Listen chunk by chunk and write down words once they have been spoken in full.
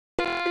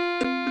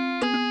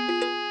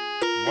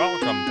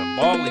welcome to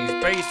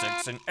Baldi's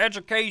Basics in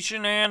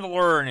Education and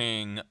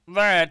Learning.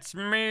 That's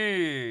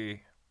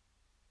me.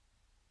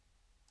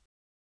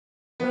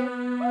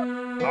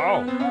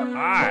 Oh,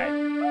 hi.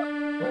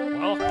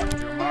 Welcome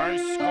to my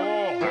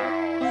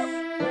schoolhouse.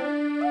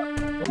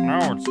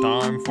 Now it's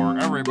time for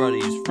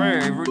everybody's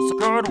favorite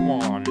good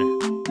one.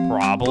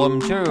 Problem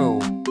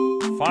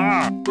 2.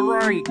 5.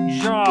 Great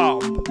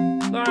job.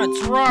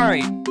 That's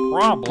right.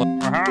 Problem.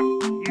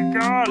 You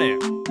got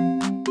it.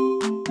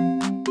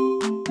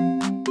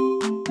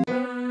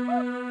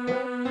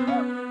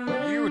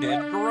 You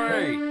did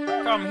great.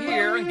 Come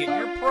here and get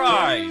your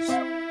prize.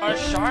 A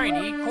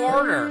shiny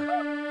quarter.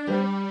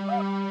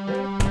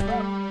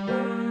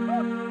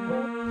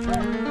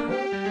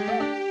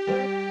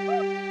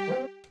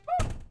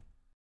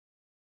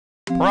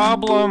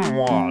 Problem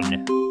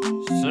 1.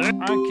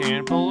 I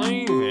can't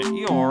believe it.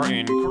 You're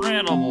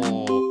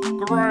incredible.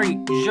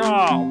 Great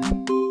job.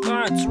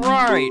 That's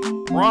right.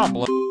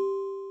 Problem.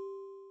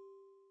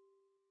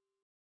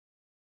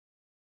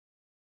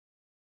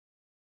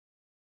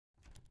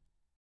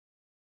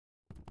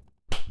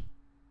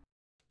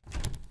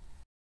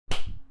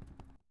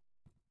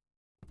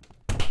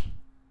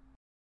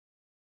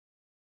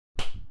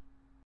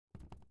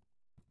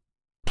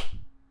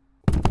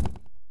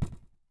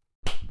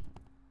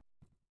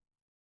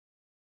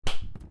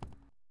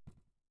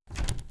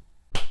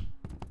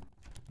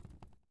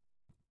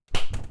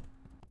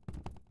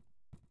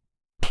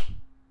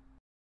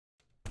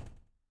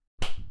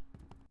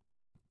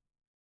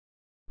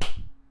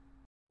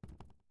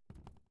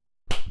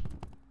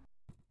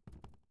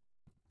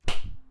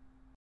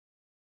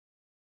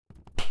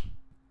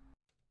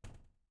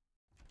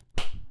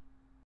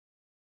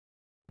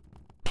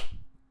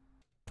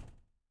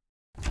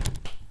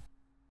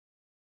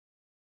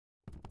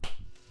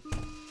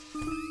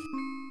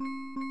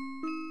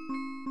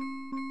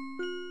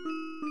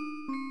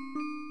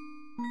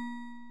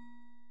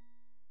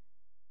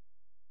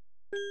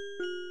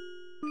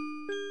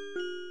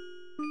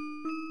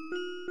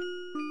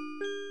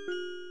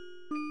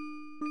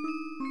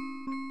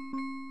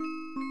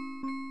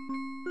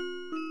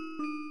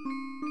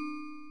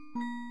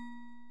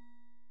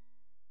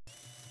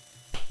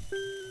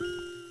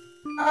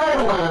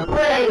 I wanna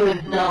play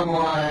with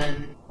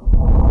someone.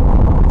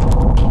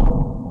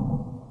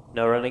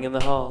 No running in the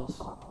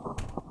halls.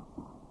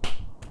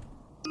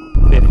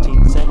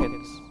 15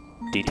 seconds.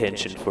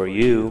 Detention for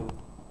you.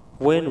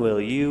 When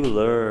will you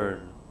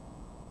learn?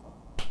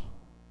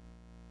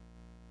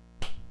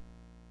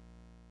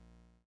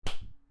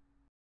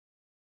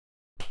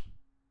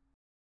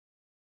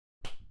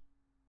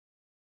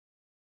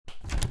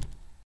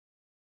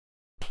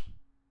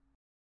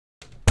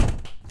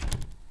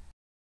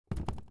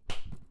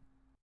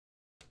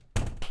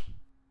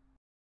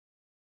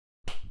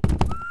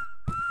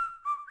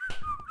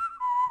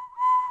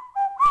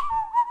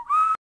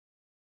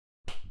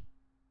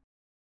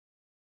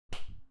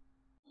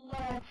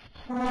 Let's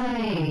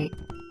play.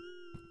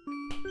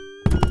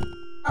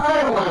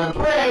 I wanna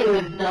play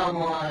with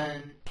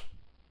someone.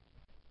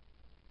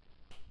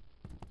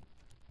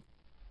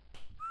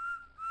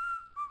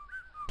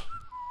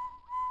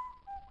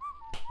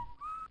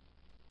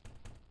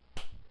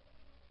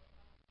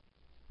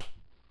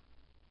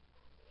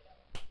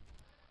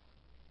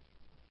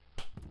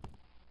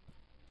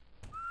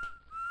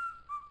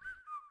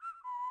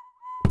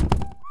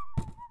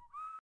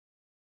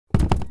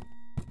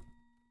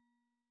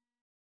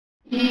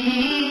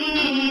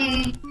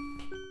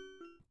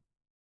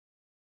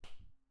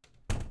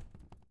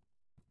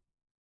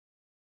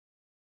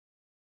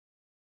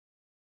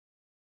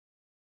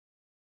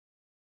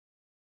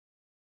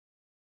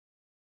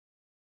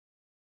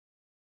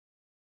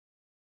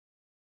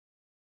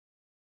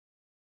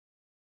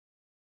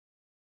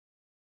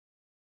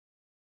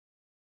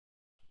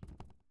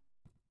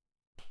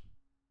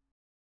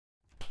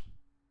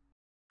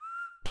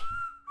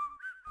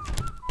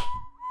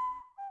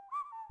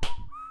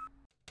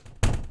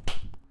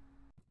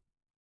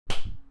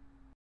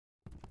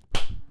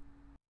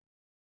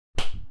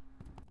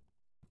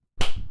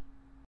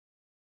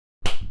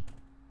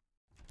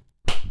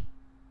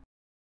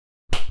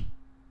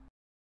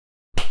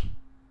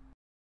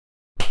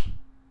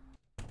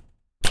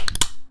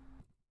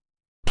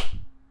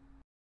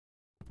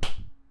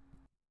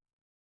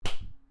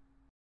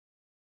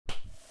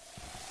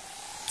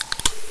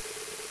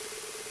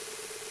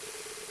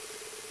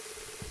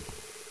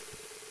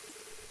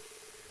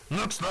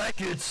 Looks like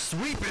it's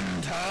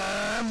sweeping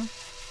time.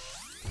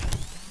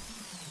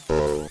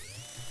 Oh,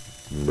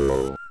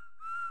 no.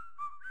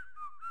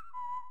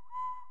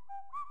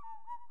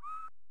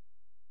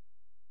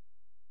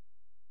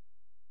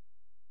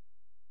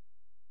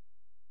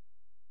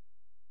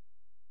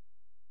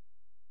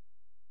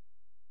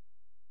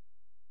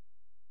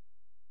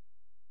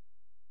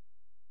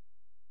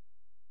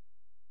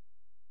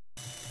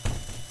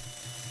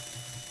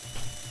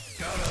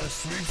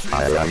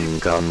 I am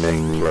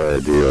coming,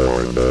 ready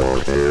or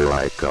not, here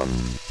I come.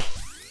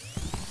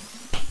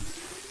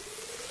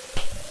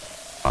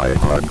 I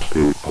hug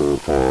people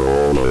for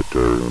all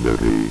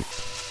eternity.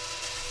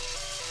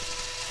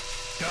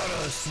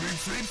 Gotta sweep,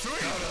 sweep, sweep.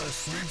 Gotta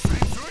sweep,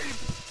 sweep, sweep.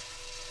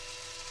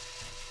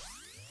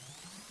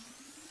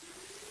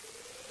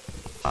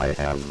 I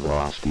have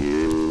lost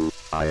you.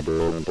 I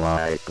don't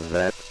like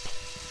that.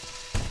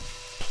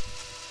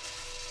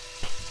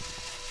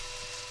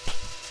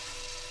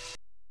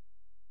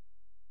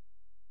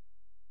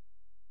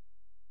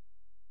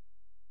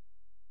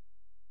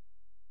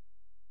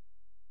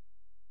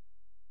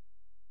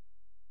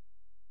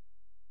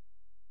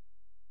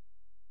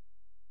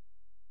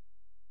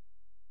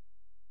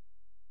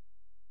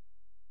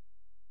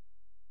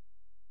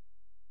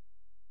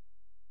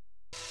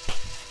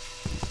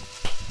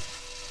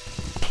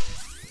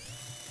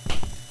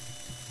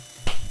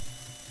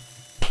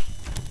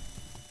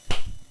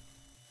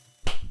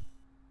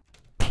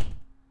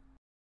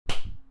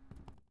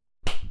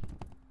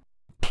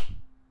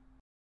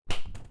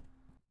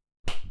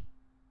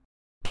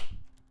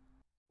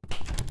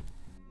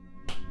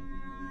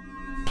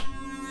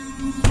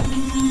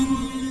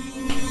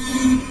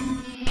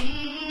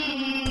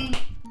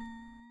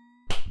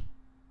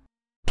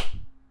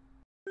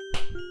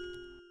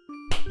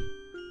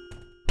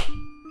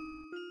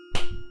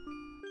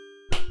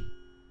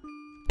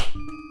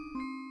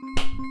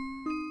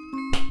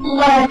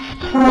 Let's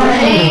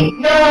play.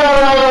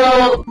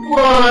 Go!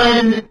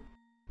 1,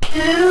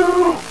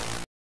 2,